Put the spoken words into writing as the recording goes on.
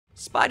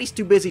Spidey's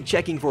too busy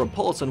checking for a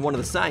pulse on one of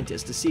the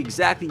scientists to see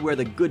exactly where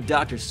the good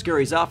doctor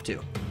scurries off to.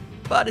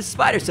 But his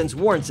spider sense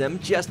warns him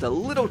just a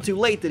little too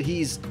late that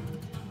he's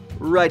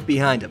right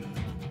behind him.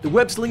 The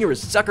web slinger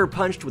is sucker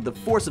punched with the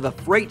force of a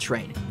freight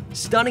train,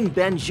 stunning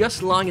Ben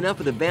just long enough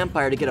for the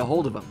vampire to get a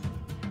hold of him.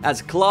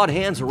 As clawed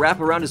hands wrap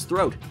around his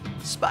throat,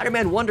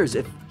 Spider-Man wonders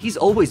if he's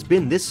always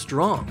been this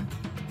strong,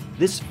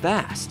 this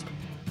fast.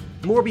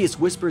 Morbius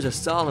whispers a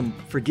solemn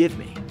 "forgive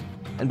me,"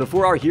 and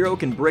before our hero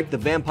can break the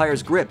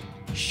vampire's grip,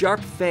 sharp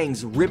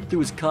fangs rip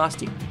through his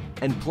costume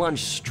and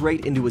plunge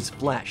straight into his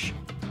flesh.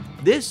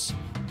 This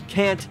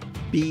can't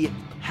be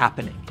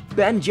happening.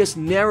 Ben just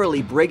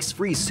narrowly breaks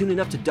free soon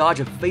enough to dodge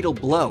a fatal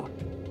blow,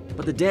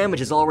 but the damage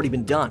has already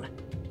been done.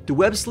 The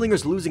web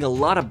slinger's losing a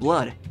lot of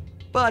blood,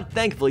 but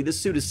thankfully the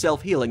suit is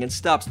self-healing and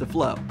stops the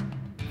flow.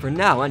 For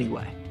now,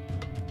 anyway.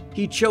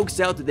 He chokes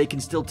out that they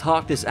can still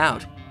talk this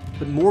out,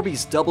 but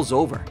Morbius doubles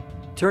over,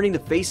 turning to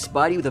face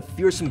Spidey with a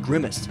fearsome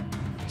grimace,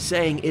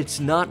 saying it's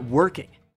not working.